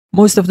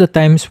Most of the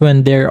times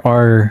when there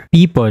are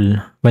people,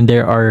 when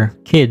there are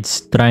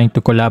kids trying to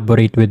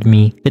collaborate with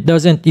me, it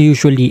doesn't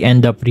usually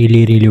end up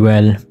really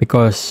well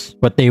because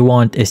what they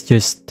want is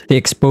just the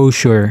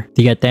exposure,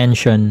 the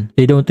attention.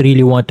 They don't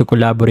really want to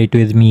collaborate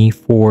with me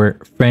for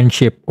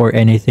friendship or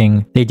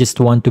anything. They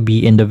just want to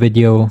be in the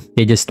video.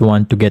 They just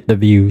want to get the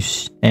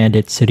views, and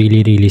it's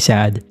really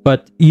sad.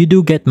 But you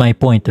do get my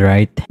point,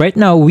 right? Right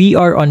now, we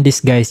are on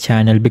this guy's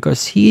channel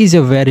because he is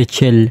a very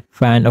chill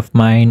fan of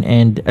mine,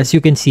 and as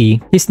you can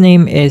see, his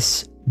name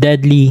is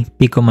Deadly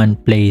Picoman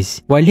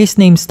Plays. While his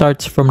name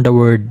starts from the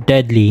word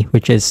Deadly,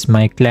 which is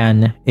my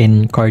clan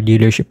in Car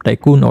Dealership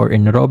Tycoon or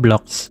in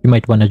Roblox, you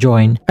might want to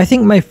join. I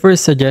think my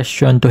first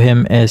suggestion to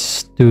him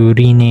is to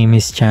rename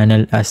his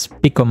channel as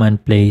Picoman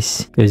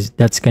Plays because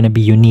that's gonna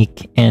be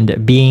unique,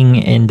 and being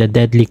in the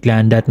Deadly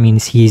clan, that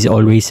means he's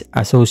always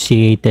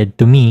associated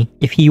to me.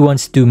 If he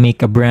wants to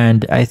make a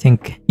brand, I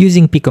think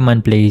using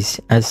Picoman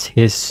Plays as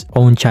his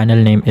own channel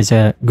name is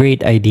a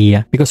great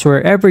idea because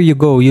wherever you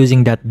go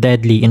using that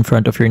Deadly in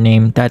front of your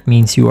name, that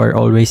means you are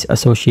always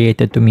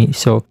associated to me.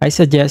 So I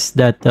suggest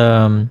that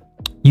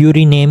you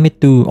rename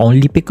it to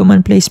only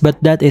Picoman Plays,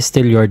 but that is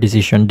still your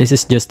decision. This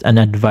is just an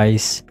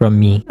advice from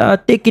me.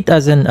 Take it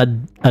as an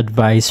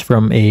advice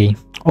from a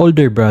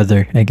older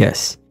brother, I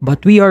guess.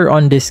 But we are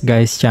on this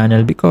guy's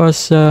channel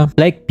because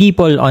like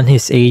people on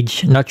his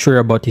age, not sure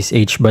about his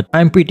age, but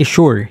I'm pretty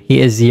sure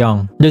he is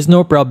young. There's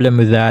no problem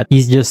with that.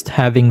 He's just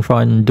having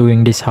fun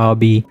doing this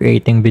hobby,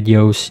 creating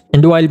videos.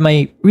 And while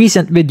my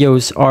recent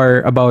videos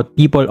are about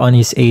people on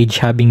his age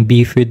having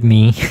beef with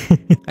me,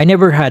 I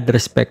never had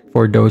respect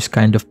for those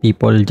kind of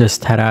people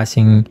just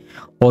harassing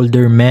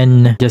older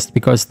men just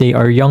because they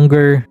are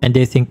younger and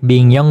they think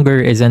being younger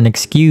is an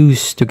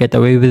excuse to get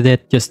away with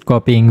it, just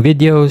copying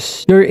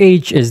videos. Your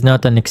age is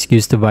not an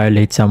excuse to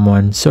violate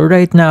someone. So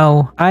right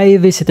now, I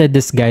visited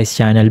this guy's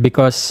channel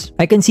because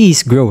I can see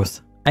his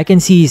growth. I can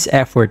see his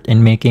effort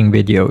in making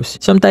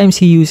videos. Sometimes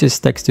he uses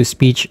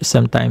text-to-speech,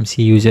 sometimes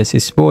he uses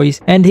his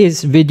voice, and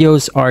his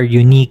videos are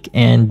unique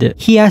and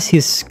he has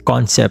his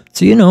concept.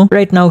 So, you know,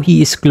 right now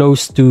he is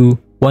close to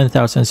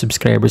 1,000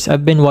 subscribers.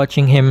 I've been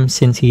watching him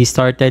since he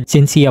started,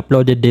 since he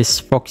uploaded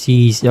this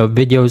Foxy's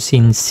videos,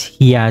 since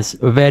he has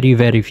very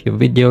few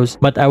videos,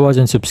 but I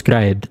wasn't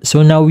subscribed.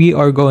 So now we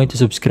are going to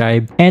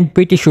subscribe, and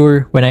pretty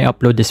sure when I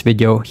upload this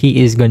video,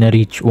 he is gonna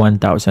reach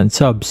 1,000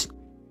 subs.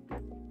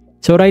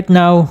 So right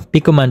now,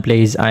 Picoman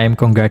Plays, I am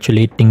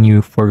congratulating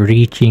you for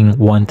reaching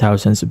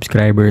 1,000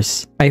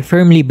 subscribers. I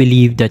firmly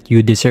believe that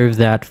you deserve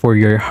that for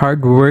your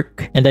hard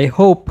work, and I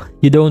hope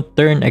you don't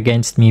turn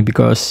against me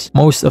because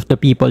most of the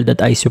people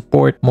that I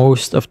support,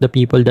 most of the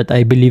people that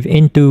I believe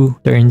into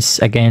turns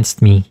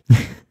against me.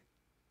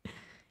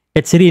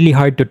 It's really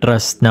hard to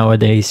trust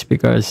nowadays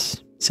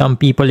because some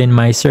people in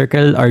my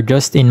circle are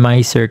just in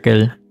my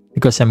circle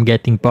because I'm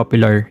getting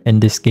popular in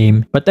this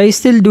game. But I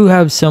still do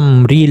have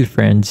some real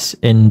friends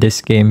in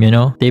this game, you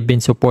know? They've been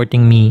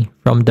supporting me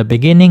from the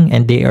beginning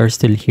and they are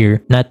still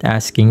here, not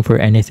asking for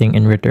anything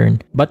in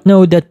return. But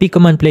know that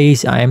Picoman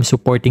Plays, I am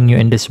supporting you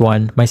in this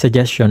one. My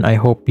suggestion, I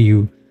hope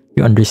you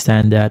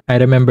understand that. I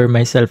remember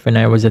myself when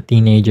I was a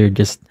teenager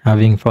just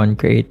having fun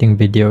creating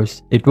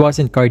videos. It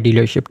wasn't Car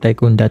Dealership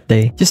Tycoon that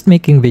day, just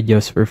making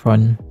videos for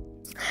fun.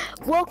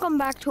 Welcome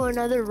back to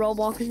another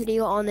Roblox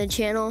video on the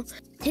channel.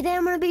 Today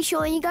I'm going to be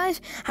showing you guys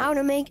how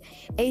to make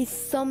a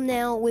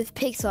thumbnail with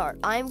Pixar.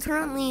 I'm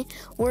currently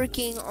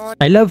working on...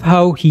 I love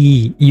how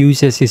he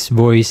uses his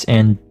voice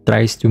and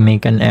tries to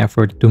make an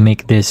effort to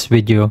make this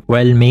video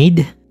well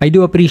made. I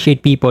do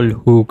appreciate people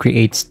who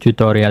creates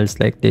tutorials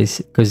like this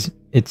because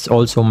it's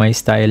also my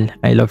style.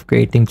 I love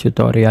creating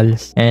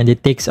tutorials and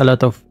it takes a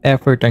lot of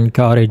effort and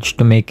courage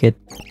to make it.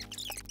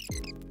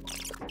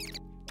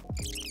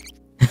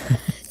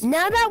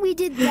 Now that we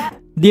did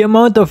that, the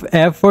amount of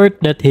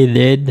effort that he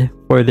did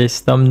for this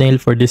thumbnail,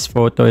 for this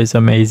photo is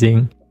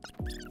amazing.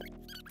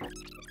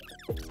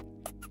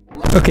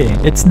 Okay,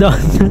 it's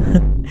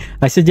done.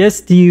 I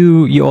suggest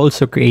you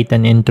also create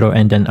an intro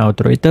and an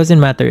outro. It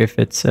doesn't matter if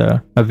it's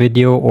a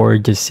video or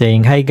just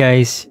saying hi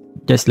guys.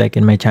 Just like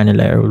in my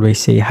channel, I always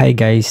say hi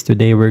guys.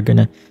 Today we're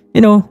gonna,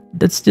 you know,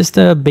 that's just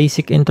a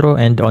basic intro,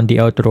 and on the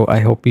outro, I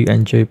hope you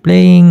enjoy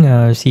playing.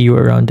 See you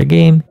around the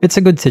game. It's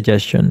a good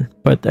suggestion,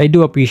 but I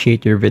do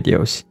appreciate your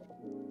videos.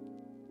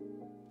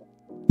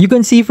 You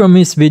can see from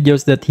his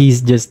videos that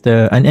he's just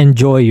an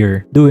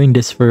enjoyer doing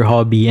this for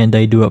hobby, and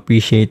I do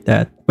appreciate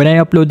that. When I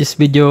upload this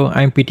video,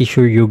 I'm pretty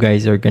sure you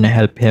guys are gonna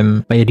help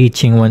him by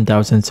reaching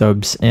 1,000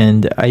 subs,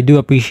 and I do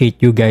appreciate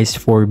you guys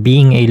for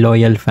being a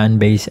loyal fan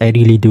base. I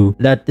really do.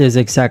 That is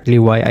exactly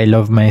why I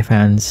love my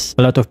fans.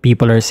 A lot of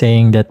people are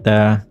saying that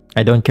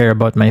I don't care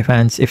about my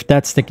fans. If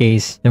that's the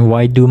case, then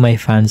why do my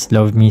fans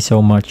love me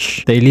so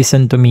much? They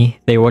listen to me,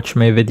 they watch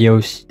my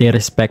videos, they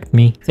respect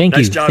me. Thank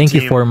you. Thank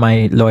you for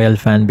my loyal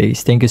fan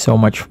base. Thank you so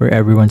much for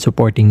everyone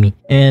supporting me.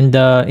 And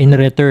in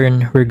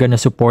return, we're gonna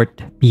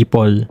support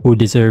people who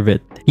deserve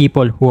it.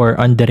 People who are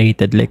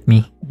underrated like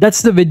me.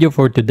 that's the video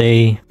for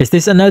today. Is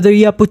this another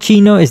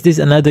Yappuccino? Is this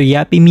another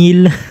Yappy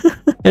meal?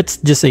 It's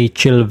just a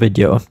chill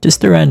video,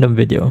 just a random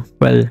video.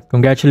 Well,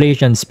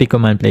 congratulations,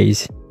 Picoman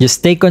Plays. Just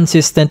stay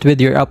consistent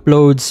with your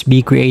uploads,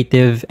 be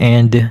creative,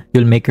 and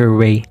you'll make your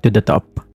way to the top.